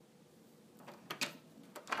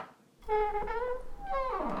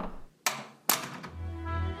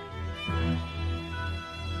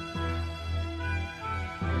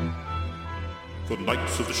The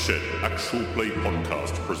Knights of the Shed Actual Play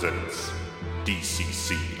Podcast presents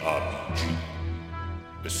DCC RPG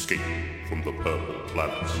Escape from the Purple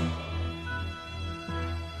Planet.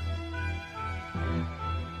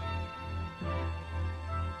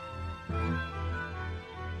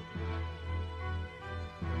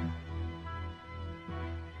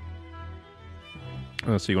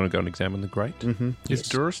 So you want to go and examine the grate? Mm-hmm. Is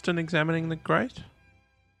Duristan examining the grate?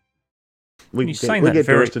 We You're get, saying we that get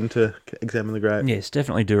very- Duristan to examine the grate. Yes,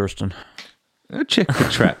 definitely Duristan. I'll check the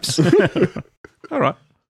traps. All right.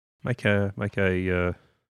 Make a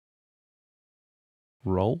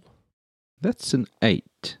roll. That's an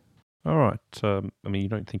 8. All right. I mean, you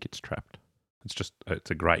don't think it's trapped. It's just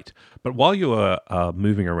it's a grate. But while you are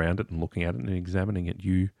moving around it and looking at it and examining it,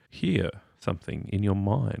 you hear something in your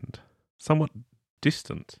mind, somewhat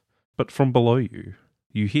distant, but from below you.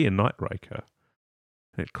 You hear Nightraker,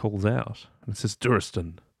 and it calls out and it says,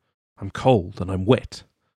 "Duristan, I'm cold and I'm wet.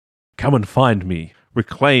 Come and find me,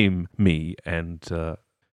 reclaim me, and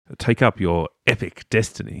take up your epic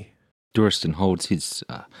destiny." Duristan holds his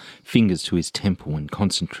fingers to his temple and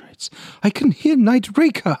concentrates. I can hear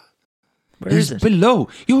Nightraker. Where is it? Below.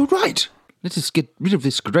 You're right. Let us get rid of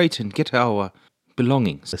this grate and get our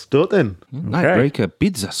belongings. Let's do it then. Nightraker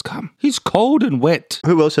bids us come. He's cold and wet.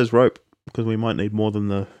 Who else has rope? Because we might need more than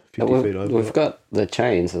the 50 feet over. We've got the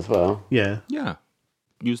chains as well. Yeah. Yeah.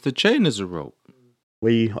 Use the chain as a rope.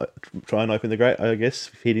 We try and open the grate, I guess,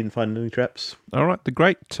 if he didn't find any traps. All right. The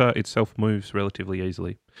grate itself moves relatively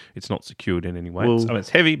easily. It's not secured in any way. Well- It's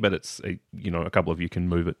heavy, but it's a couple of you can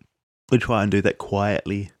move it. We try and do that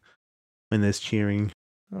quietly when there's cheering.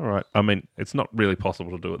 All right. I mean, it's not really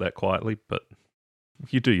possible to do it that quietly, but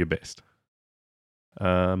you do your best.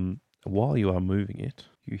 While you are moving it,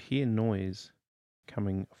 you hear noise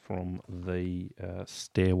coming from the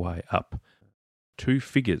stairway up. Two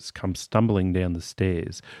figures come stumbling down the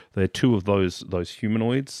stairs. They're two of those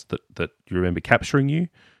humanoids that you remember capturing you,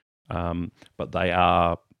 but they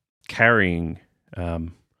are carrying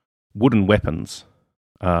wooden weapons,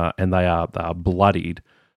 and they are bloodied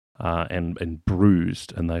and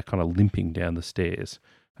bruised, and they're kind of limping down the stairs,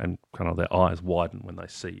 and kind of their eyes widen when they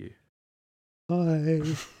see you. Hi.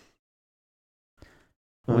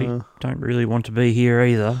 We don't really want to be here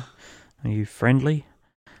either. Are you friendly?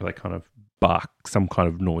 They kind of bark some kind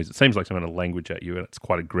of noise. It seems like some kind of language at you, and it's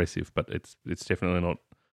quite aggressive, but it's definitely not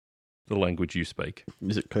the language you speak.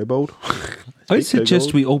 Is it kobold? I Speak suggest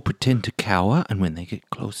kobold? we all pretend to cower, and when they get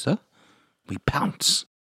closer, we pounce.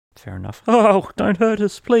 Fair enough. Oh, don't hurt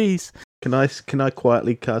us, please. Can I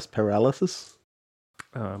quietly cast paralysis?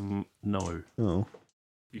 No. Oh.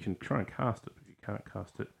 You can try and cast it, but you can't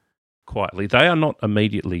cast it quietly. They are not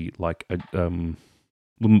immediately looking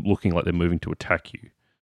like they're moving to attack you.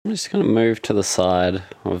 I'm just going to move to the side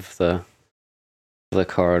of the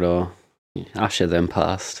corridor, usher them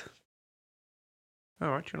past. All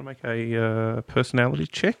right, you want to make a personality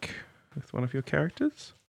check with one of your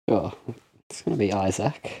characters? Oh, it's going to be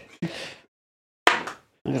Isaac.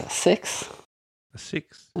 I got a 6 A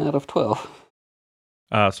 6. out of 12.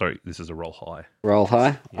 Sorry, this is a roll high. Roll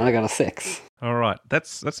high. Yeah. I got a 6. All right,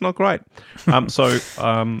 that's not great. So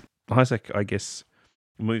Isaac, I guess,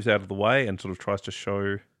 moves out of the way and sort of tries to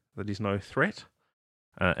show that he's no threat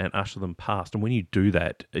and usher them past. And when you do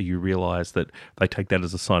that, you realise that they take that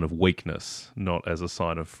as a sign of weakness, not as a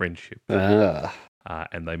sign of friendship.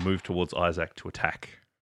 And they move towards Isaac to attack.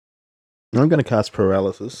 I'm going to cast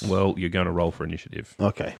paralysis. Well, you're going to roll for initiative.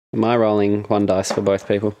 Okay. Am I rolling one dice for both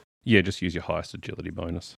people? Yeah, just use your highest agility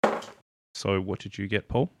bonus. So what did you get,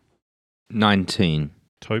 Paul? 19.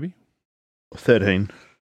 Toby? 13.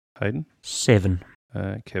 Hayden? 7.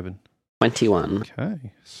 Kevin? 21.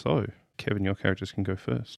 Okay, so Kevin, your characters can go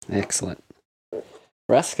first. Excellent.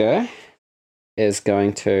 Rasco is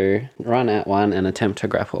going to run at one and attempt to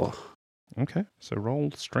grapple. Okay, so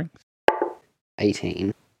roll strength.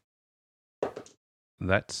 18.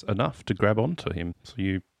 That's enough to grab onto him. So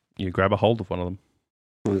you grab a hold of one of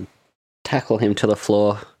them. Tackle him to the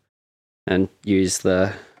floor and use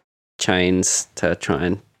the chains to try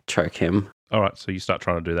and choke him. All right, so you start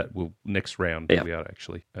trying to do that. We'll next round Yep. we'll be able to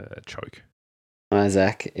actually choke.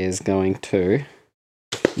 Isaac is going to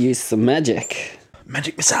use some magic.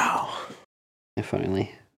 Magic missile. If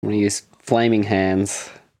only. I'm going to use flaming hands.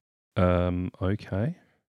 Okay,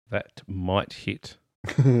 that might hit.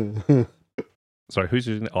 Sorry, who's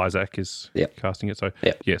using it? Isaac is Yep. casting it. So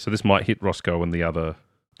Yep. yeah, so this might hit Roscoe and the other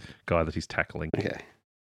guy that he's tackling. Okay.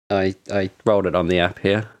 I rolled it on the app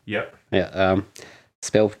here. Yep. Yeah.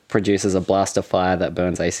 Spell produces a blast of fire that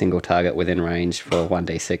burns a single target within range for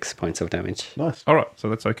 1d6 points of damage. Nice. All right, so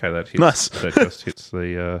that's okay. That hits. Nice. That just hits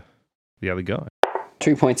the other guy.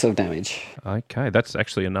 2 points of damage. Okay, that's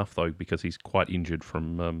actually enough though, because he's quite injured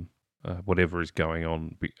from whatever is going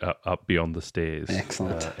on up beyond the stairs.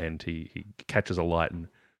 Excellent. And he catches a light and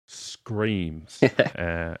screams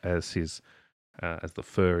as the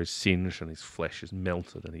fur is singed and his flesh is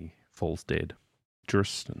melted, and he falls dead.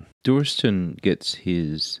 Duristan gets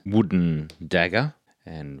his wooden dagger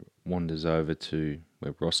and wanders over to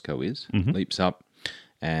where Roscoe is, leaps up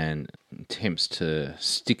and attempts to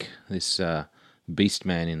stick this beast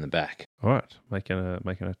man in the back. All right, make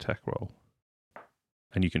an attack roll.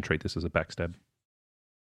 And you can treat this as a backstab.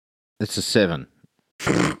 It's a 7.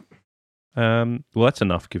 Well, that's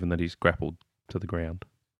enough given that he's grappled to the ground.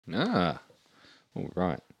 Ah, all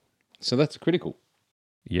right. So that's a critical.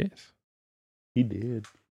 Yes. He did.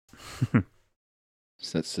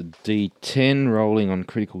 So that's a D10 rolling on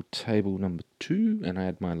critical table number 2, and I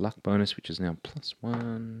add my luck bonus, which is now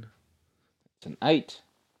 +1. It's an 8.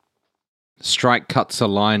 The strike cuts a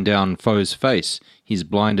line down foe's face. He's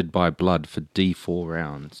blinded by blood for D4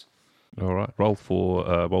 rounds. All right, roll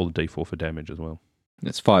the D4 for damage as well.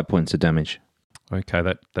 That's 5 points of damage. Okay,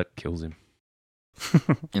 that kills him.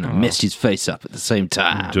 And I messed his face up at the same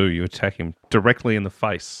time. You attack him directly in the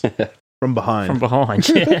face. From behind. From behind,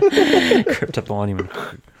 yeah. Crept up behind him.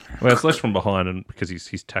 Well, it's less from behind, and because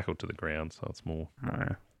he's tackled to the ground, so it's more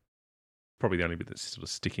No. probably the only bit that's sort of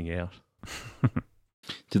sticking out.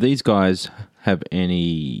 Do these guys have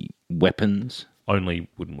any weapons? Only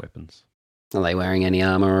wooden weapons. Are they wearing any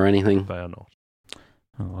armor or anything? They are not.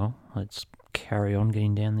 Oh, well, let's carry on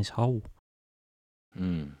getting down this hole.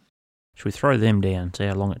 Hmm. Should we throw them down, see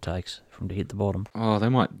how long it takes for them to hit the bottom? Oh, they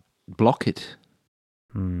might block it.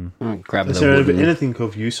 Grab Is the there wooden. anything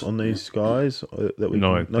of use on these guys that we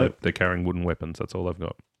No, can... they're carrying wooden weapons. That's all they've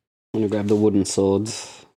got. I'm gonna grab the wooden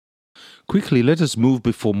swords. Quickly, let us move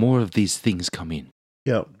before more of these things come in.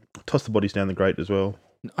 Yeah, toss the bodies down the grate as well.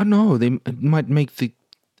 Oh no, they might make the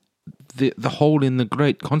hole in the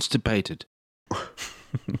grate constipated.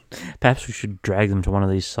 Perhaps we should drag them to one of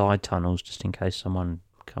these side tunnels just in case someone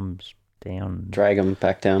comes down. Drag them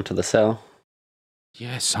back down to the cell.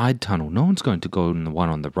 Yeah, side tunnel. No one's going to go in the one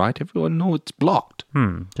on the right. Everyone knows it's blocked.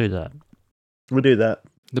 Do that. We'll do that.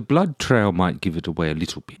 The blood trail might give it away a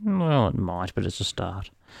little bit. Well, it might, but it's a start.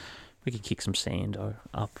 We could kick some sand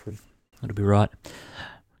up. It'll be right.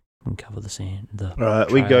 We can cover the sand. All right,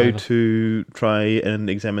 we trail go over. to try and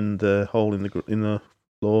examine the hole in the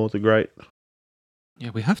floor, the grate.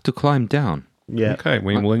 Yeah, we have to climb down. Yeah. Okay.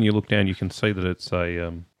 When you look down, you can see that it's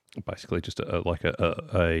a basically just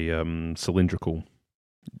a cylindrical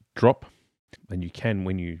drop, and you can,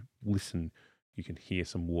 when you listen, you can hear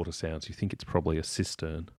some water sounds. You think it's probably a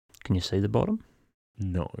cistern. Can you see the bottom?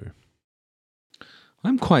 No.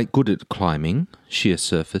 I'm quite good at climbing sheer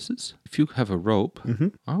surfaces. If you have a rope,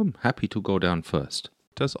 I'm happy to go down first.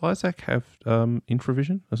 Does Isaac have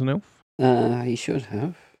infravision as an elf? He should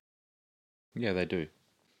have. Yeah, they do.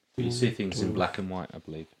 You see things in black and white, I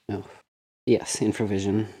believe. Yes,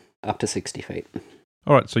 infravision up to 60 feet.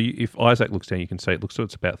 All right. So if Isaac looks down, you can see it looks like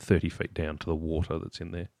it's about 30 feet down to the water that's in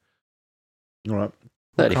there. All right.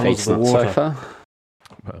 30 colour's feet's the not so water? far.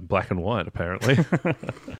 Black and white, apparently.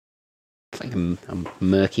 It's like a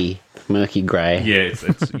murky grey. Yeah, it's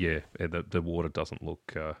the water doesn't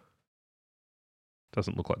look like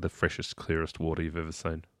the freshest, clearest water you've ever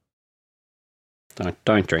seen.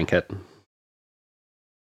 Don't drink it.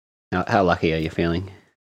 How lucky are you feeling?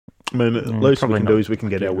 I mean, the least we probably can do not is we can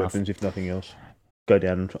get our lucky enough. weapons, if nothing else. Go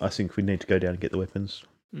down. I think we need to go down and get the weapons.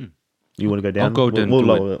 Hmm. You want to go down? I'll go down We'll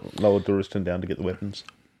to lower Duristan down to get the weapons.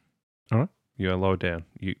 You are lower down.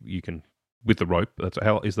 You can with the rope. That's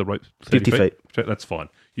how is the rope 30 50 feet. That's fine.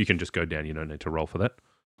 You can just go down. You don't need to roll for that.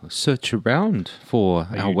 Search around for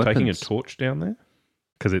Are our you weapons. taking a torch down there?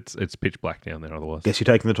 Because it's pitch black down there. Otherwise, Yes, you're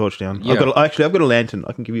taking the torch down. Yeah. I've got a lantern.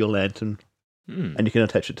 I can give you a lantern, Hmm. and you can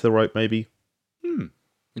attach it to the rope, maybe.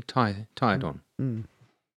 And tie it on Mm.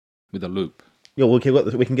 with a loop. Yeah, we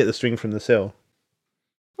can get the string from the cell.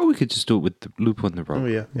 Or we could just do it with the loop on the rope. Oh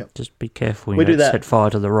yeah, yeah. Just be careful. We do that. Set fire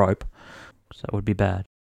to the rope. So that would be bad.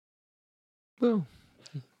 Well,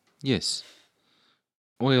 yes.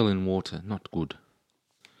 Oil in water, not good.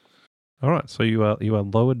 all right. So you are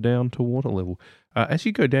lowered down to water level. As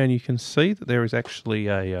you go down, you can see that there is actually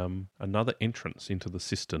another entrance into the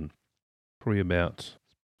cistern, probably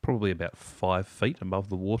about 5 feet above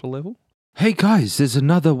the water level. Hey guys, there's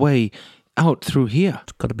another way out through here.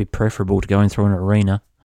 It's got to be preferable to going through an arena.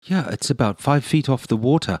 Yeah, it's about 5 feet off the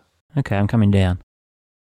water. Okay, I'm coming down.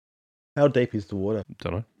 How deep is the water?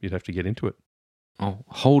 Don't know. You'd have to get into it. I'll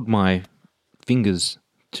hold my fingers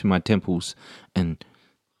to my temples and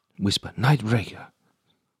whisper, Nightbreaker,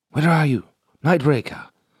 where are you? Nightbreaker.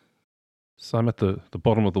 So I'm at the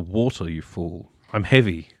bottom of the water, you fool. I'm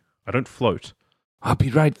heavy. I don't float. I'll be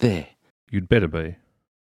right there. You'd better be.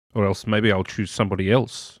 Or else maybe I'll choose somebody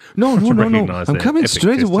else. No. recognise I'm their coming epic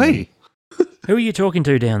straight destiny. away. Who are you talking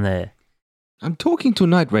to down there? I'm talking to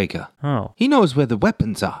Nightbreaker. Oh. He knows where the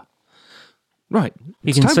weapons are. Right. You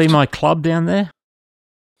it's can time see to- my club down there?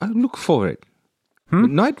 I'll look for it. Hmm?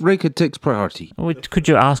 But Nightbreaker takes priority. Could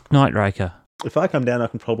you ask Nightraker? If I come down, I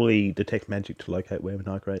can probably detect magic to locate where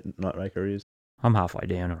Nightraker is. I'm halfway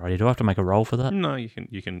down already. Do I have to make a roll for that? No, you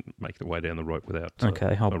can make the way down the rope without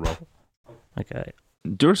Okay, a roll. Okay.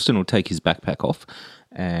 Duristan will take his backpack off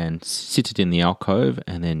and sit it in the alcove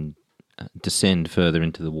and then descend further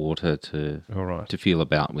into the water to All right. feel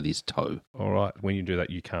about with his toe. All right. When you do that,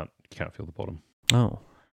 you can't feel the bottom. Oh.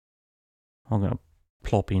 I'm going to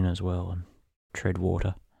plop in as well and tread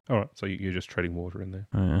water. All right. So you're just treading water in there.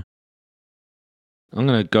 Yeah. I'm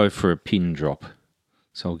going to go for a pin drop.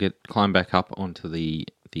 So I'll climb back up onto the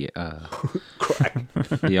Crack.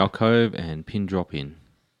 the alcove and pin drop in.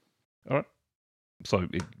 So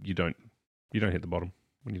you don't hit the bottom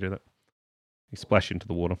when you do that. You splash into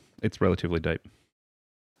the water. It's relatively deep.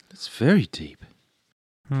 It's very deep.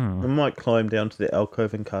 I might climb down to the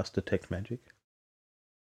alcove and cast Detect Magic.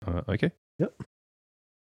 Okay. Yep.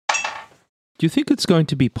 Do you think it's going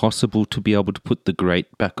to be possible to be able to put the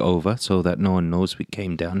grate back over so that no one knows we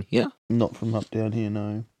came down here? Not from up down here,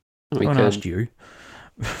 no. We I could asked you.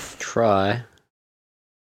 try.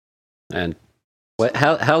 And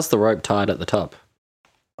how's the rope tied at the top?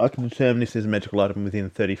 I can determine if there's a magical item within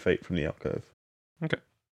 30 feet from the alcove.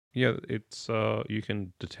 Yeah, it's you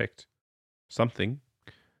can detect something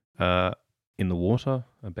in the water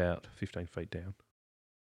about 15 feet down.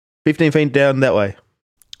 15 feet down that way.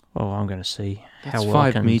 Oh, I'm going to see That's how well I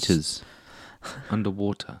 5 can... meters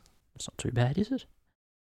underwater. It's not too bad, is it?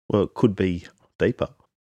 Well, it could be deeper.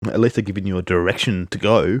 At least they're giving you a direction to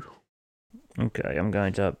go. Okay, I'm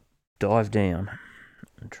going to dive down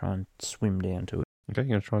and try and swim down to it. Okay, you're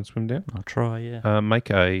going to try and swim down? I'll try, yeah. Make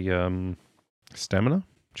a stamina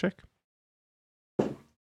check.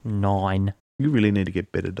 9. You really need to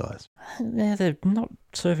get better dice. Yeah, they're not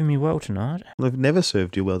serving me well tonight. They've never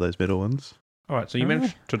served you well, those metal ones. All right, so you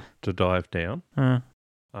managed to dive down,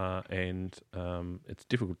 Uh, and it's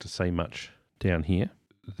difficult to see much down here.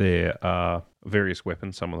 There are various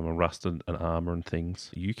weapons. Some of them are rusted and armor and things.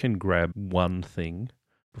 You can grab one thing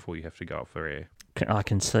before you have to go up for air. I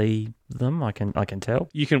can see them. I can tell.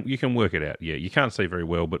 You can work it out. Yeah, you can't see very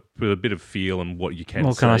well, but with a bit of feel and what you can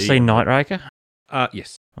Well, see. can I see Nightraker?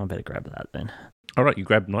 Yes. I better grab that then. All right, you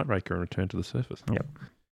grab Nightraker and return to the surface. Yep.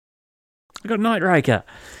 I got Nightraker.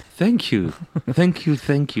 Thank you.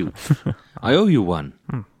 Thank you. I owe you one.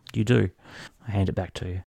 You do. I hand it back to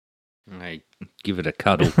you. I give it a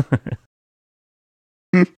cuddle.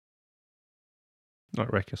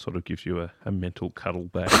 Nightraker sort of gives you a mental cuddle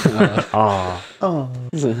back. Oh. Oh.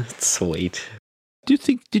 Sweet.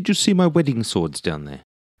 Did you see my wedding swords down there?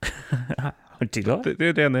 Did I?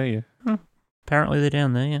 They're down there, yeah. Apparently they're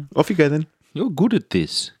down there, yeah. Off you go then. You're good at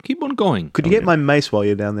this. Keep on going. Could you get my mace while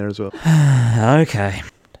you're down there as well? Okay.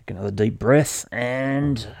 Take another deep breath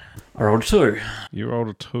and I rolled 2. You rolled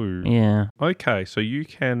a 2. Yeah. Okay, so you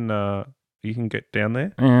can get down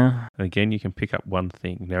there. Yeah. And again, you can pick up one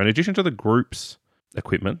thing. Now, in addition to the group's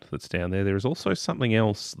equipment that's down there, there is also something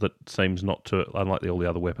else that seems not to, unlike all the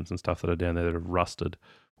other weapons and stuff that are down there that are rusted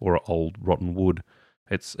or are old rotten wood.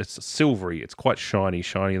 It's silvery. It's quite shinier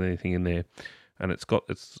than anything in there, and it's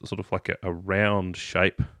sort of like a round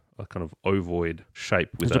shape, a kind of ovoid shape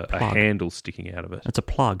with It's a a plug. handle sticking out of it. It's a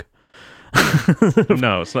plug.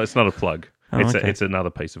 No, it's not. It's not a plug. Oh, okay. It's another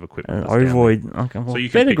piece of equipment. An that's down there. ovoid. Okay, well, So you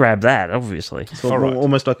can better pick- grab that, obviously. So All right.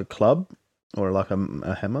 almost like a club or like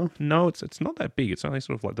a hammer. No, it's not that big. It's only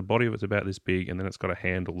sort of like the body of it's about this big, and then it's got a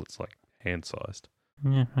handle that's like hand sized.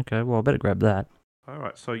 Yeah, okay, well, I better grab that. All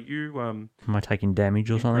right, so you Am I taking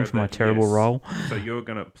damage or You something grab for my that, terrible yes. roll?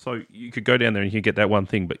 So you could go down there and you could get that one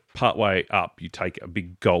thing, but partway up you take a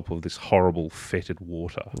big gulp of this horrible fetid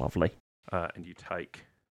water, Lovely. and you take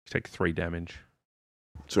 3 damage.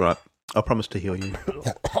 It's all right. I promise to heal you.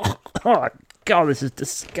 Oh, God, this is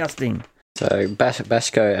disgusting. So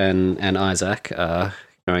Bashko and Isaac are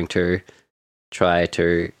going to try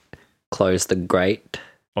to close the grate.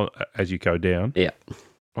 As you go down. Yeah.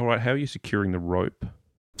 All right. How are you securing the rope?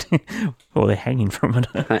 Oh, they're hanging from it.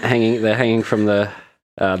 They're hanging from the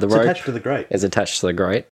It's rope attached to the grate. is attached to the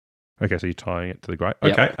grate. Okay, so you're tying it to the grate.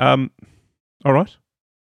 Yep. Okay. All right.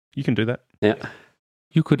 You can do that. Yeah.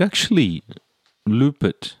 You could actually loop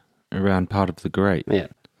it around part of the grate. Yeah.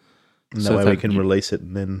 And So that way we that can you- release it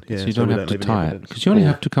and then, So yeah. you don't we have to leave any tie it. evidence. Because you only Yeah.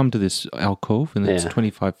 have to come to this alcove and it's Yeah.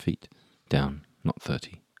 25 feet down, not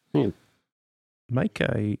 30. Make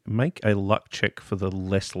a luck check for the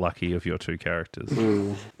less lucky of your two characters.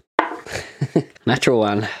 Mm. Natural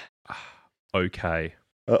one. Okay.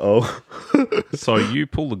 Uh-oh. So you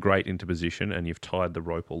pull the grate into position and you've tied the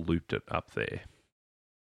rope or looped it up there.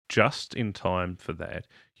 Just in time for that,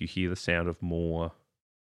 you hear the sound of more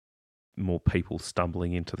people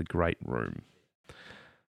stumbling into the grate room.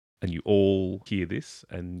 And you all hear this,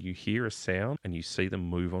 and you hear a sound, and you see them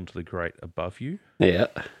move onto the grate above you. Yeah.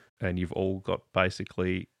 And you've all got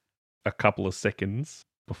basically a couple of seconds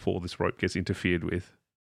before this rope gets interfered with.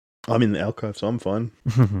 I'm in the alcove, so I'm fine.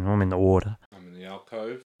 I'm in the water. I'm in the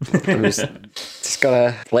alcove. I'm just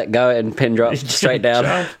gotta let go and pin drop straight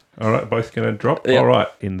down. All right, both going to drop. Yep. All right,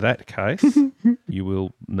 in that case, you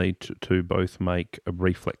will need to both make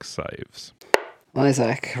reflex saves.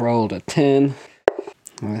 Isaac rolled a 10.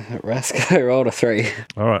 Roscoe rolled a 3.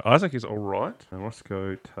 All right, Isaac is all right. And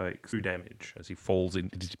Roscoe takes 2 damage as he falls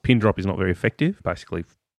in. His pin drop is not very effective. Basically,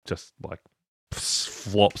 just like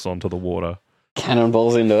flops onto the water.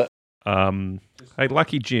 Cannonballs into it. Hey,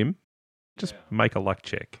 Lucky Jim, just make a luck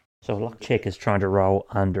check. So luck check is trying to roll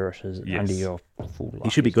under it, is Yes. under your full luck.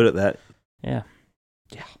 You should be good at that. Yeah.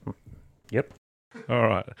 Yeah. Yep. All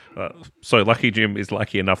right. So Lucky Jim is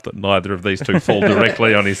lucky enough that neither of these two fall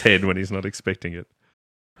directly on his head when he's not expecting it.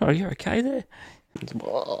 Oh, you're okay there?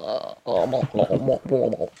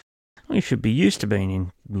 You should be used to being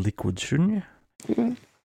in liquids, shouldn't you?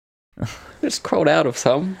 Just crawled out of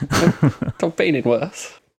some. I've been in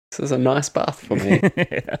worse. This is a nice bath for me.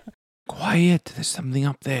 Quiet, there's something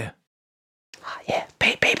up there. Yeah,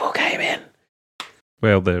 people came in.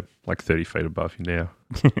 Well, they're like 30 feet above you now.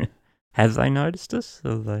 Have they noticed us?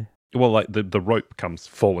 Have they? Well, like the rope comes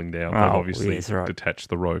falling down. They've Oh, obviously yes, right. detached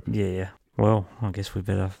the rope. Yeah. Well, I guess we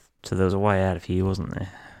better. So there was a way out of here, wasn't there?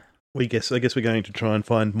 I guess we're going to try and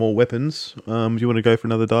find more weapons. Do you want to go for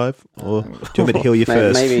another dive? Or do you want me to heal you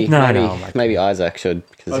first? Maybe Isaac should,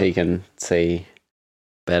 because he can see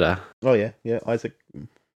better. Oh, yeah. Isaac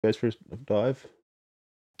goes for a dive.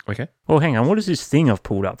 Okay. Well, hang on. What is this thing I've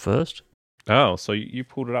pulled up first? Oh, so you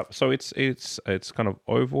pulled it up. So it's kind of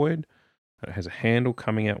ovoid. It has a handle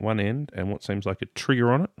coming out one end and what seems like a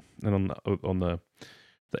trigger on it. And on the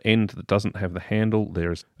end that doesn't have the handle,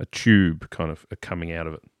 there's a tube kind of coming out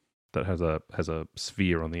of it that has a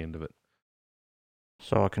sphere on the end of it.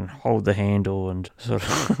 So I can hold the handle and sort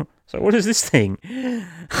of. So what is this thing?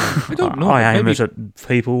 I don't know, I aim maybe- it at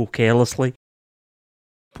people carelessly.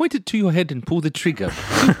 Point it to your head and pull the trigger.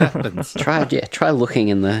 See what happens. Try looking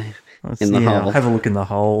in the. Let's In the see, I'll hole. have a look in the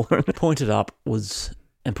hole. Point it up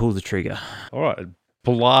and pull the trigger. All right. It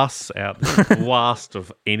blasts out this blast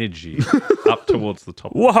of energy up towards the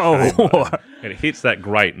top of the Whoa! chamber. And it hits that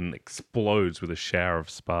grate and explodes with a shower of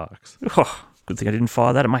sparks. Oh, good thing I didn't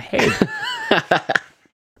fire that at my head.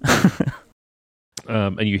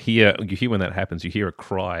 And you hear when that happens, you hear a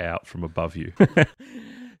cry out from above you.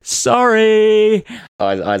 Sorry.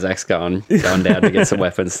 Isaac's going down to get some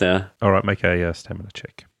weapons now. All right, make a stamina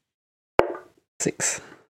check. 6.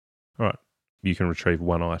 You can retrieve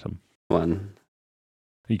one item. 1.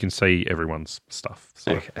 You can see everyone's stuff.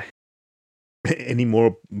 So. Okay. Any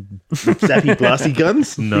more zappy blasty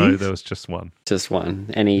guns? No, there was just one. Just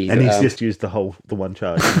 1. Any. And he's just used the one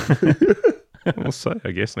charge. We'll see.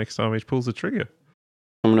 I guess next time he pulls the trigger.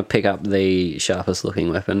 I'm going to pick up the sharpest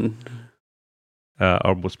looking weapon.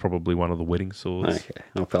 Was probably one of the wedding swords. Okay.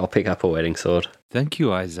 I'll pick up a wedding sword. Thank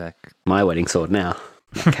you, Isaac. My wedding sword now.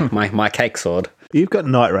 my cake sword. You've got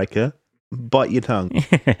Night Raker. Bite your tongue.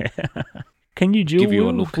 Can you dual Give you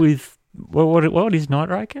a wield look. with what is Night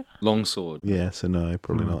Raker? Longsword. Yeah, so no,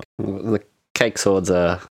 probably not. The cake swords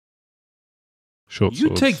are. Short You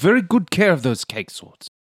swords. take very good care of those cake swords.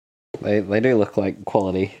 They do look like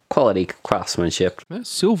quality craftsmanship. They're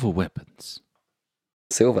silver weapons.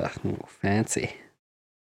 Silver. Ooh, fancy.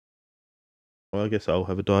 Well, I guess I'll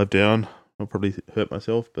have a dive down. I'll probably hurt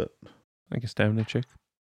myself, but Make a stamina check.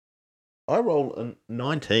 I roll a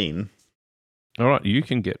 19. All right, you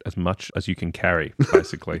can get as much as you can carry,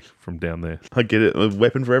 basically, from down there. I get it. A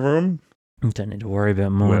weapon for everyone. Don't need to worry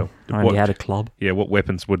about mine. Well, I only what- had a club. Yeah, what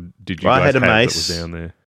weapons did you I guys had a have mace. that was down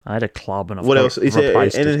there? I had a club and I've What got else? Is there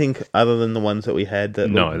replaced it. anything other than the ones that we had? That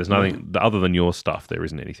No, there's nothing other than your stuff. There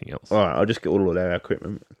isn't anything else. All right, I'll just get all of our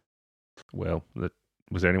equipment. Well,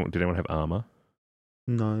 was there anyone? Did anyone have armor?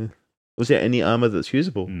 No. Was there any armor that's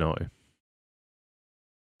usable? No.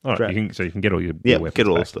 All right, Crap. you can get all your Yeah, weapons get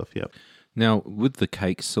all the back. stuff. Yeah. Now, with the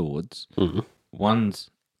cake swords, Mm. one's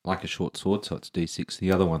like a short sword, so it's D6.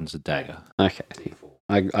 The other one's a dagger. Okay.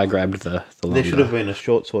 I grabbed the longer. There should have been a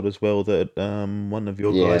short sword as well that one of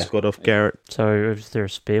your guys Yeah. got off Garrett. So is there a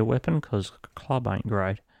spare weapon? Because club ain't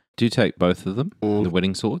great. Do you take both of them, Mm. the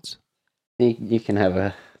wedding swords? You can have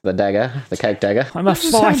the dagger, the cake dagger. I'm a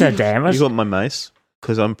fighter, damn it. You got my mace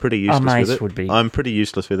because I'm pretty A useless mace with it. would be. I'm pretty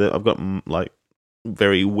useless with it. I've got like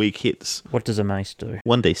very weak hits. What does a mace do?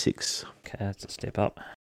 1d6. Okay, that's a step up.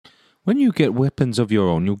 When you get weapons of your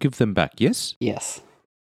own, you'll give them back, yes? Yes.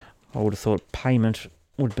 I would have thought payment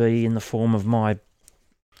would be in the form of my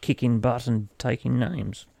kicking butt and taking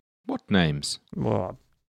names. What names? Well,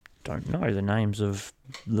 I don't know the names of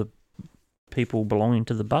the people belonging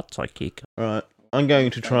to the butts I kick. All right. I'm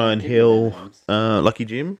going to try and heal Lucky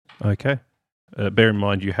Jim. Okay. Bear in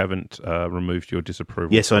mind you haven't removed your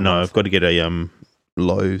disapproval. Yes, I from know. us. I've got to get a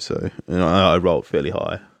low, so and I rolled fairly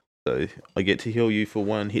high. So I get to heal you for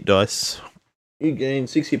 1 hit dice. You gain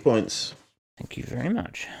 6 hit points. Thank you very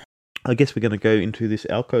much. I guess we're going to go into this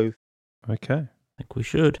alcove. Okay. I think we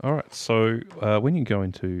should. All right. So when you go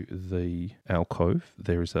into the alcove,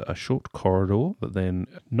 there is a short corridor that then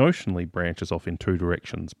notionally branches off in 2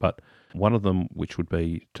 directions, but one of them, which would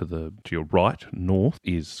be to your right, north,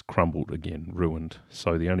 is crumbled again, ruined.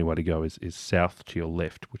 So the only way to go is south to your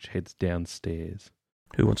left, which heads downstairs.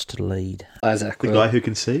 Who wants to lead? Isaac. The will. guy who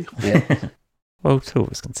can see. Yeah. Well, 2 of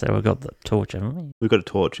us can say we've got the torch, haven't we? We've got a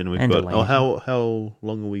torch and we've And a got. Oh, lantern. how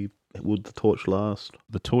long would the torch last?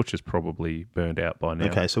 The torch is probably burned out by now.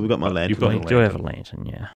 Okay, so we've got my But lantern. you've got We a do have a lantern. lantern,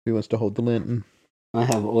 yeah. Who wants to hold the lantern? I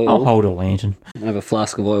have oil. I'll hold a lantern. I have a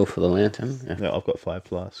flask of oil for the lantern. Yeah. No, I've got 5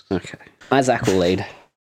 flasks. Okay. Isaac will lead.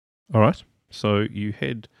 All right. So you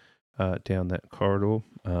head down that corridor,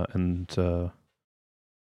 and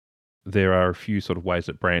there are a few sort of ways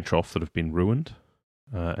that branch off that have been ruined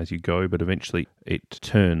as you go, but eventually it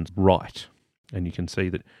turns right, and you can see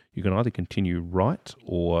that you can either continue right,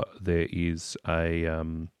 or there is a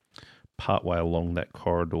partway along that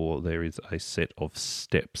corridor there is a set of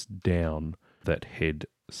steps down that head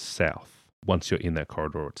south. Once you're in that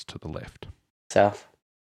corridor, it's to the left. South.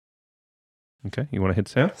 Okay, you want to head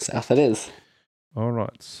south? South it is. All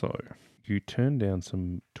right, so you turn down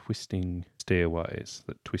some twisting stairways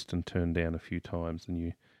that twist and turn down a few times, and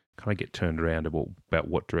you kind of get turned around about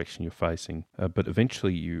what direction you're facing. But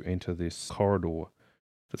eventually you enter this corridor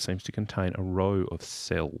that seems to contain a row of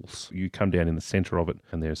cells. You come down in the center of it,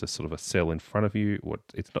 and there's a sort of a cell in front of you.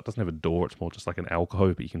 Doesn't have a door, it's more just like an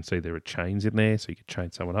alcove, but you can see there are chains in there, so you could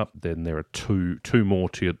chain someone up. Then there are two more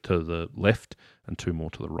to the left and 2 more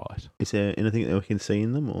to the right. Is there anything that we can see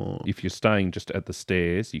in them, or If you're staying just at the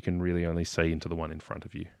stairs, you can really only see into the one in front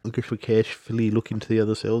of you. look if we carefully look into the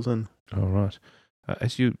other cells? And All right.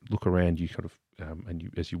 As you look around, you kind of,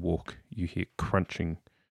 as you walk, you hear crunching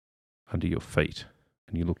under your feet.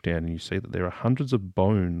 And you look down and you see that there are hundreds of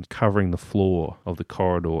bones covering the floor of the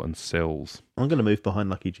corridor and cells. I'm going to move behind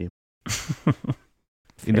Lucky Jim.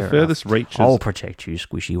 In the Fair furthest reaches I'll protect you,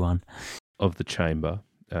 squishy one. of the chamber,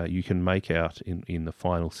 you can make out in the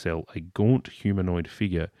final cell a gaunt humanoid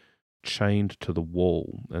figure chained to the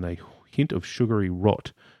wall, and a hint of sugary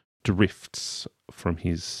rot drifts from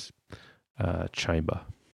his chamber.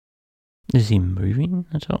 Is he moving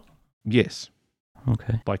at all? Yes,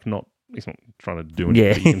 Okay. like he's not trying to do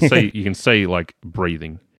anything. Yeah. But you can see like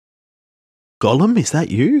breathing. Gollum, is that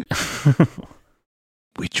you?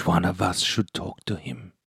 Which one of us should talk to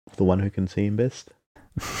him? The one who can see him best.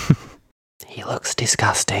 He looks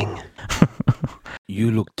disgusting.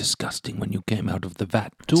 You looked disgusting when you came out of the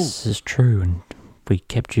vat, too. This is true, and we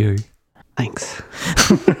kept you. Thanks.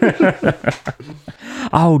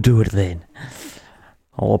 I'll do it then.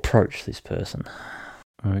 I'll approach this person.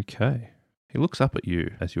 Okay. He looks up at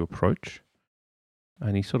you as you approach,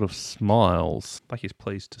 and he sort of smiles, like he's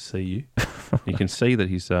pleased to see you. You can see that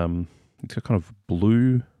he's got kind of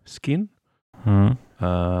blue skin, Hmm.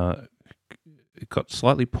 got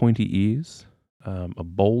slightly pointy ears, a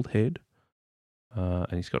bald head,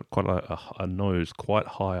 and he's got quite a nose quite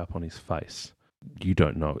high up on his face. You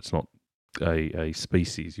don't know; it's not a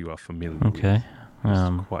species you are familiar with. Okay.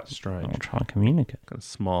 It's quite strange. I'll try and communicate. Kind of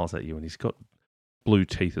smiles at you, and he's got blue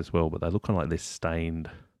teeth as well, but they look kind of like they're stained.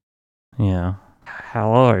 Yeah.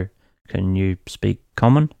 Hello. Can you speak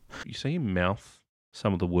common? You see him mouth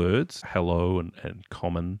some of the words, hello and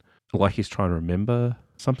common, like he's trying to remember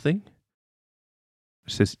something.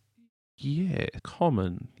 It says, yeah,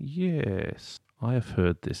 common, yes. I have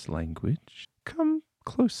heard this language. Come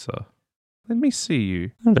closer. Let me see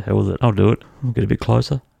you. What the hell is it? I'll do it. I'll get a bit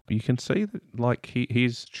closer. You can see that like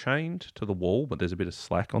he's chained to the wall, but there's a bit of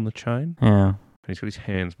slack on the chain. Yeah. And he's got his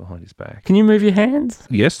hands behind his back. Can you move your hands?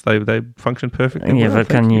 Yes, they function perfectly. Yeah, well, but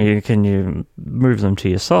thank can you move them to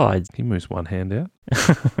your sides? He moves one hand out.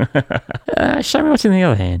 Show me what's in the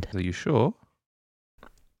other hand. Are you sure?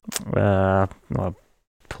 I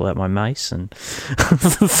pull out my mace and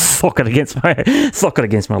flock it against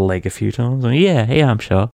my leg a few times. Yeah, I'm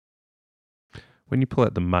sure. When you pull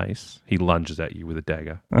out the mace, he lunges at you with a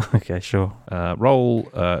dagger. Okay, sure. Roll,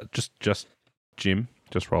 just Jim.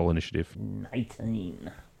 Just roll initiative.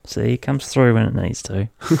 18. See, it comes through when it needs to.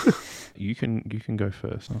 You can go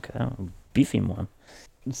first. Okay, I'll biff him one.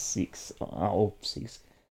 6.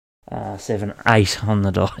 7, 8 on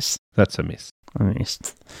the dice. That's a miss. I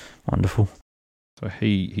missed. Wonderful. So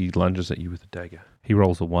he lunges at you with a dagger. He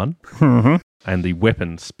rolls a 1, Mm-hmm. and the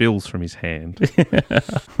weapon spills from his hand.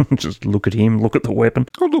 Just look at him, look at the weapon.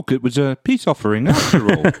 Oh, look, it was a peace offering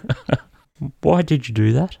after all. Why did you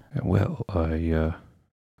do that? Well,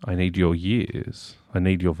 I need your years. I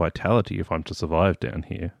need your vitality if I'm to survive down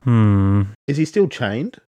here. Is he still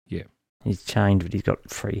chained? He's chained, but he's got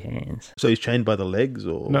free hands. So he's chained by the legs,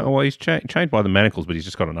 or No, well, he's chained by the manacles, but he's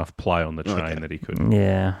just got enough play on the chain Okay. that he could.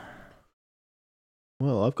 Yeah.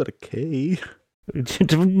 Well, I've got a key. I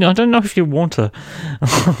don't know if you want to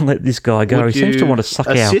let this guy go. Would He seems to you want to suck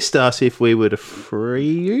out. assist us if we were to free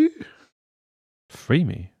you? Free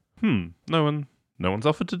me? No one's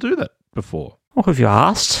offered to do that before. What have you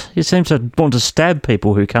asked? He seems to want to stab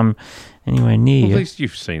people who come anywhere near Well, you. at least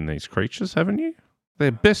you've seen these creatures, haven't you?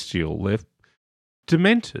 They're bestial. They're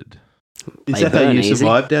demented. Is They that how burn you easy.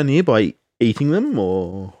 survive down here, by eating them,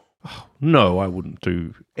 or? No, I wouldn't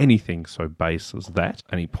do anything so base as that.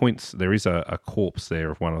 And he points. There is a corpse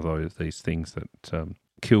there of one of these things that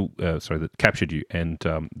that captured you. And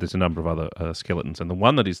there's a number of other skeletons. And the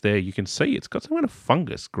one that is there, you can see it's got some kind of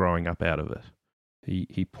fungus growing up out of it.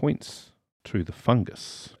 He points to the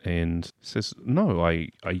fungus and says, "No, I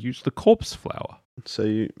use the corpse flower."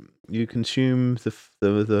 So you consume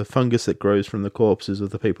the fungus that grows from the corpses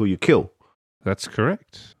of the people you kill. That's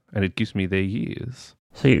correct, and it gives me their years.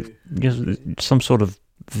 So you're some sort of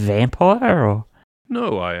vampire or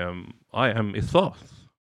No, I am Ithoth.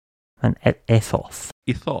 an ethoth?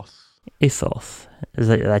 Ithoth. Ithoth. Is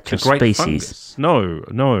that your A great species? fungus.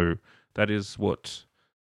 No, that is what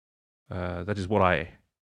I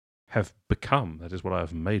have become. That is what I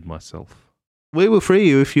have made myself. We will free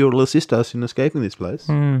you if you'll assist us in escaping this place.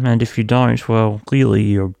 And if you don't, well, clearly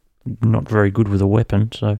you're not very good with a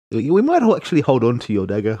weapon, so... We might actually hold on to your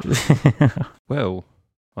dagger. Well,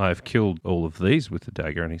 I've killed all of these with the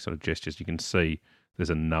dagger, and he sort of gestures. You can see there's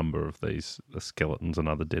a number of these skeletons and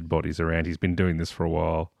other dead bodies around. He's been doing this for a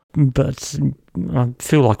while. But I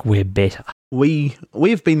feel like we're better. We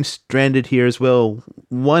have been stranded here as well.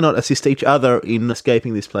 Why not assist each other in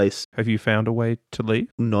escaping this place? Have you found a way to leave?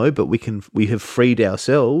 No, but we have freed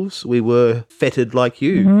ourselves. We were fettered like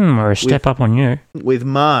you, Or a step up on you. with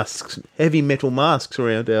masks, heavy metal masks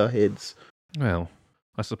around our heads. Well,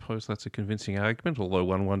 I suppose that's a convincing argument, although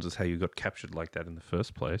one wonders how you got captured like that in the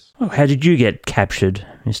first place. Oh, how did you get captured,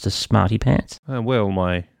 Mr. Smarty Pants? Well,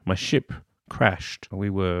 my ship crashed. We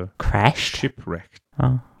were Crashed? shipwrecked.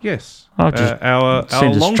 Oh, Yes. Oh, just our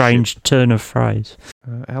seems a long strange turn of phrase.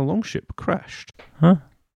 ship, our longship crashed. Huh?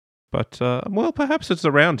 But, well, perhaps it's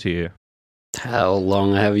around here. How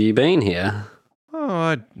long have you been here?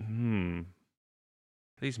 Oh,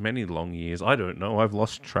 these many long years. I don't know. I've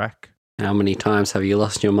lost track. How many times have you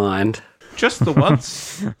lost your mind? Just the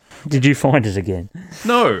once. Did you find it again?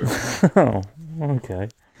 No. Oh, okay.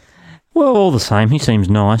 Well, all the same, he seems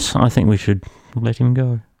nice. I think we should let him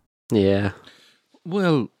go. Yeah.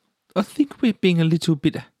 Well, I think we're being a little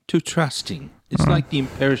bit too trusting. It's like the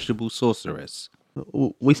imperishable sorceress.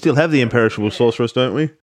 We still have the imperishable sorceress, don't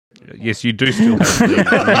we? Yes, you do still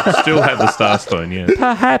have the Starstone, yeah.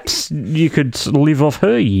 Perhaps you could live off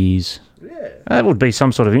her years. Yeah. That would be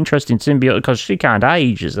some sort of interesting symbiote, because she can't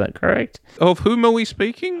age, is that correct? Of whom are we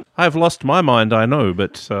speaking? I've lost my mind, I know,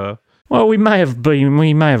 but... Well, we may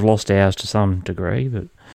have lost ours to some degree, but...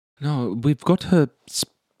 No, we've got her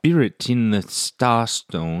spirit in the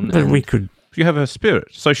Starstone. But and we could... you have her spirit,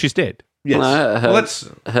 so she's dead. Yes. No, her, Well, that's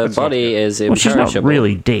her not body good. is Well, she's imperishable. not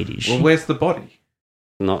really dead, is she? Well, where's the body?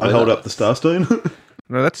 Not I with hold her. up the starstone.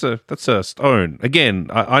 No, that's a stone. Again,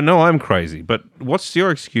 I know I'm crazy, but what's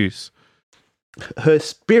your excuse? Her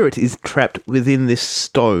spirit is trapped within this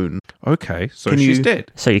stone. Okay, so Can she's you-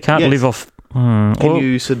 dead. So you can't Yes. live off... Can well,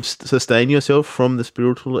 you sustain yourself from the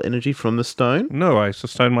spiritual energy from the stone? No, I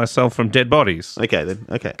sustain myself from dead bodies. Okay, then.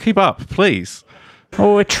 Okay. Keep up, please.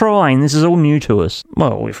 Oh, we're trying. This is all new to us.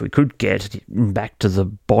 Well, if we could get back to the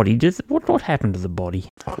body... What happened to the body?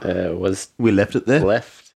 Was We left it there.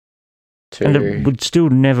 left. And it would still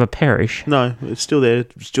never perish. No, it's still there.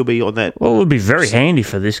 It'll still be on that. Well, it would be very handy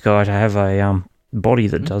for this guy to have a body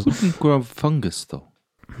that does. It wouldn't grow fungus, though.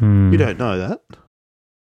 You don't know that.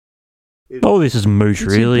 Oh, this is moot, It's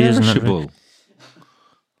really, isn't it? imperishable.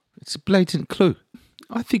 It's a blatant clue.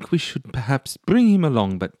 I think we should perhaps bring him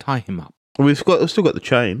along, but tie him up. We've still got the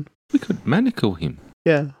chain. We could manacle him.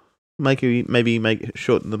 Yeah,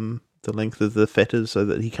 shorten the length of the fetters so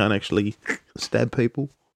that he can't actually stab people.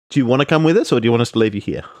 Do you want to come with us, or do you want us to leave you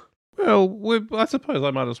here? Well, I suppose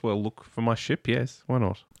I might as well look for my ship, yes. Why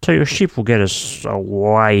not? So your ship will get us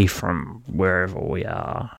away from wherever we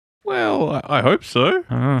are. Well, I hope so.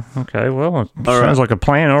 Okay, well, it All sounds right. like a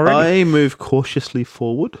plan already. I move cautiously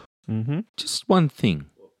forward. Mm-hmm. Just one thing.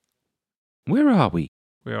 Where are we?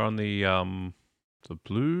 We're on the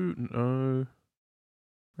blue, no,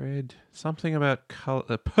 red, something about color,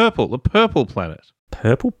 the purple planet.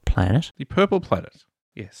 Purple planet? The purple planet.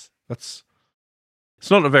 Yes, it's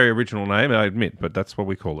not a very original name, I admit, but that's what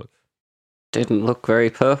we call it. Didn't look very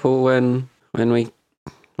purple when we...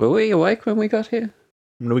 Were we awake when we got here?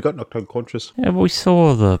 No, we got knocked unconscious. Yeah, but we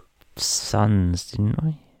saw the suns, didn't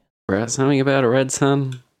we? Something about a red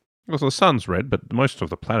sun? Well, the sun's red, but most of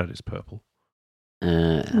the planet is purple.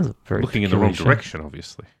 Very Looking in the wrong peculiar. direction,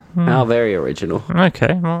 obviously. How very original.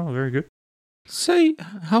 Okay, well, very good. Say,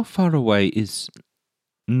 how far away is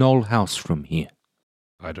Knoll House from here?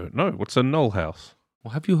 I don't know. What's a null house?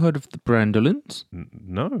 Well, have you heard of the Brandolins?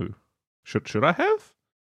 No. Should I have?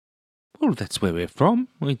 Well, that's where we're from.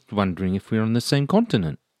 We're wondering if we're on the same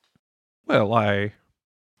continent. Well,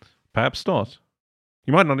 perhaps not.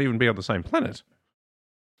 You might not even be on the same planet.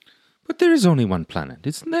 But there is only one planet,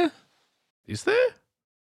 isn't there? Is there?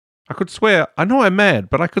 I could swear. I know I'm mad,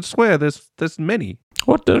 but I could swear there's many.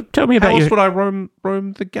 What? Tell me How about else your... would I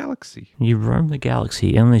roam the galaxy? You roam the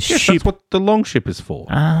galaxy and this Yes, ship... that's what the long ship is for.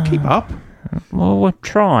 Ah. Keep up. Well, we're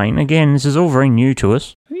trying. Again, this is all very new to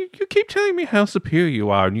us. You keep telling me how superior you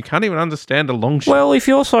are, and you can't even understand a long ship. Well, if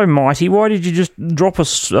you're so mighty, why did you just drop a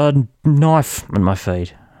knife in my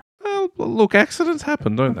feet? Well, look, accidents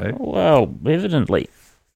happen, don't they? Well, evidently.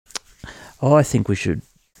 I think we should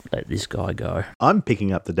let this guy go. I'm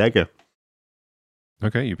picking up the dagger.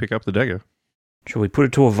 Okay, you pick up the dagger. Shall we put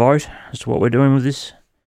it to a vote as to what we're doing with this?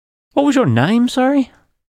 What was your name, sorry?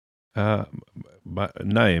 My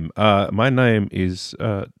name is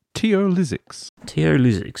Teo Lizix. Teo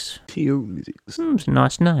Lizix. Teolizix. It's a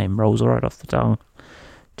nice name. Rolls right off the tongue.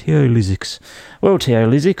 Teo Lizix. Well, Teo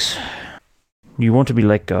Lizix, you want to be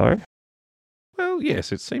let go? Well,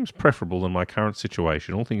 yes, it seems preferable in my current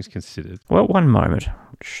situation, all things considered. Well, one moment.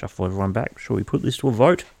 Shuffle everyone back. Shall we put this to a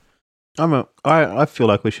vote? I feel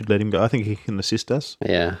like we should let him go. I think he can assist us.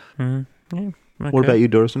 Yeah, Yeah. Okay. What about you,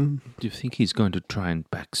 Dorison? Do you think he's going to try and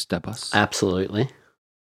backstab us? absolutely.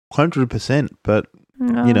 100%, but,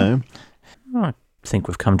 No, you know, I think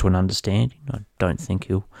we've come to an understanding. I don't think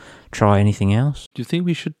he'll try anything else. Do you think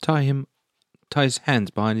we should tie his hands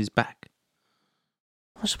behind his back?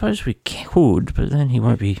 I suppose we could, but then he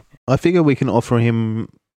won't be... I figure we can offer him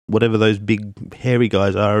whatever those big hairy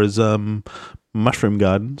guys are as mushroom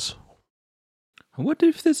gardens. I wonder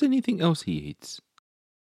if there's anything else he eats.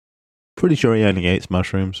 Pretty sure he only eats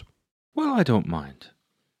mushrooms. Well, I don't mind.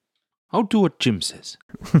 I'll do what Jim says.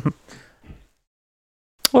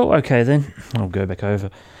 Well, okay then. I'll go back over.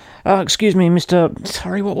 Excuse me, Mr...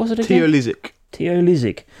 Sorry, what was it again? Teolizic. Teo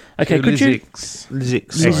Lizic. Okay, could you... Lizix.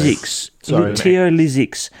 Lizix. Sorry. Teo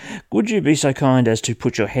Lizix. Would you be so kind as to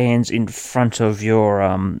put your hands in front of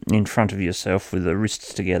yourself with the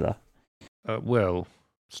wrists together? Well,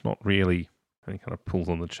 it's not really. And he kind of pulls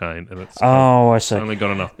on the chain, and it's Oh, I see. only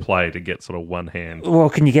got enough play to get sort of one hand. Well,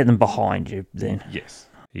 can you get them behind you then? Yes,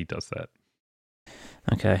 he does that.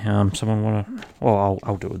 Okay. Someone want to? Well,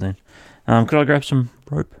 I'll do it then. Could I grab some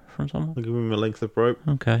rope from someone? I'll give him a length of rope.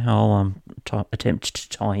 Okay. I'll attempt to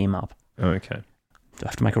tie him up. Okay. Do I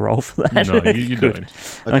have to make a roll for that? No, you Good.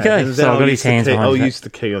 don't. Okay, and then so I've I'll got use his hands the key. behind I'll his use the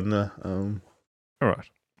key on the... All right.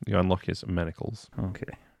 You unlock his manacles.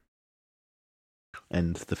 Okay.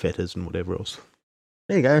 and the fetters and whatever else.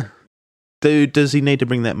 There you go. Does he need to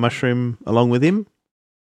bring that mushroom along with him?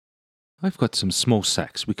 I've got some small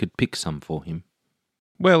sacks. We could pick some for him.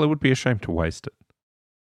 Well, it would be a shame to waste it.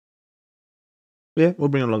 Yeah, we'll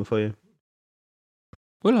bring it along for you.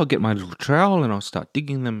 Well, I'll get my little trowel and I'll start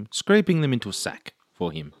digging them, scraping them into a sack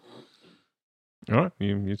for him. All right.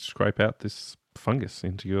 You scrape out this fungus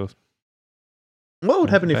into your... What would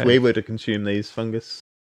happen if Okay. we were to consume these fungus?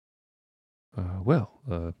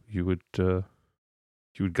 You would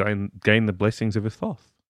gain the blessings of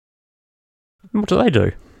Ithoth. What do they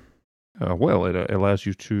do? Well, it allows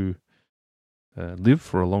you to live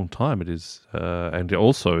for a long time. It is, and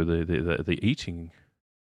also the eating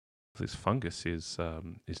of this fungus is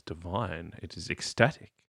divine. It is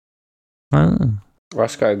ecstatic. Oh.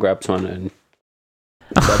 Roscoe grabs one and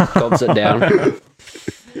gobs it down.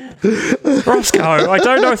 Roscoe, I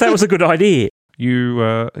don't know if that was a good idea.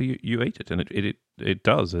 You eat it, and it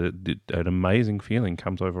does. An amazing feeling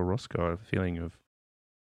comes over Roscoe. A feeling of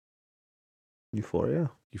euphoria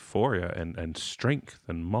and strength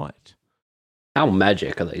and might. How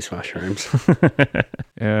magic are these mushrooms?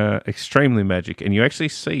 Extremely magic. And you actually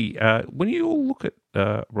see, when you all look at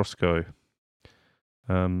Roscoe,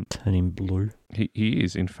 Turning blue. he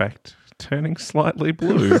is, in fact, turning slightly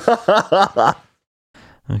blue.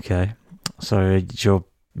 Okay. So is your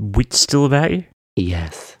wit still about you?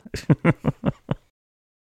 Yes.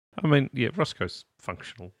 I mean, yeah, Roscoe's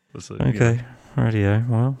functional. Okay. Radio.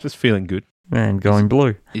 Well, Just feeling good. man, going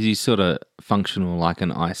blue. Is he sort of functional like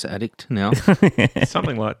an ice addict now?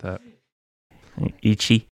 Something like that.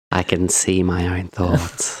 Itchy. I can see my own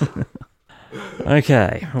thoughts.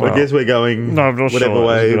 Okay. Well, I guess we're going no, I'm not whatever sure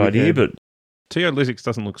way that's a good we idea, can. but T.O. Lizix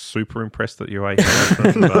doesn't look super impressed that you're 18. But,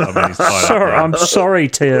 I mean, he's tied sorry, up I'm sorry,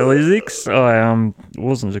 T.O. Lizix. I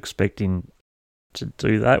wasn't expecting to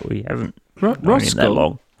do that. We haven't known him that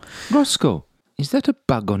long. Roscoe, is that a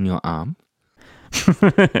bug on your arm?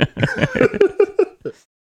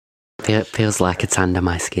 It feels like it's under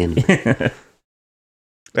my skin.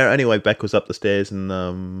 Anyway, back was up the stairs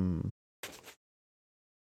and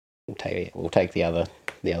We'll take the other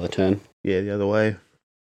turn. the other way.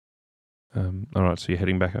 All right, so you're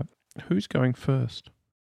heading back up. Who's going first?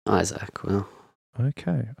 Isaac, well,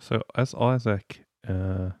 Okay, so as Isaac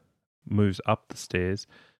moves up the stairs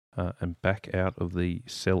and back out of the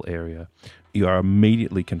cell area, you are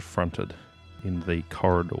immediately confronted in the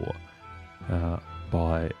corridor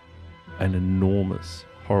by an enormous,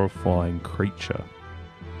 horrifying creature.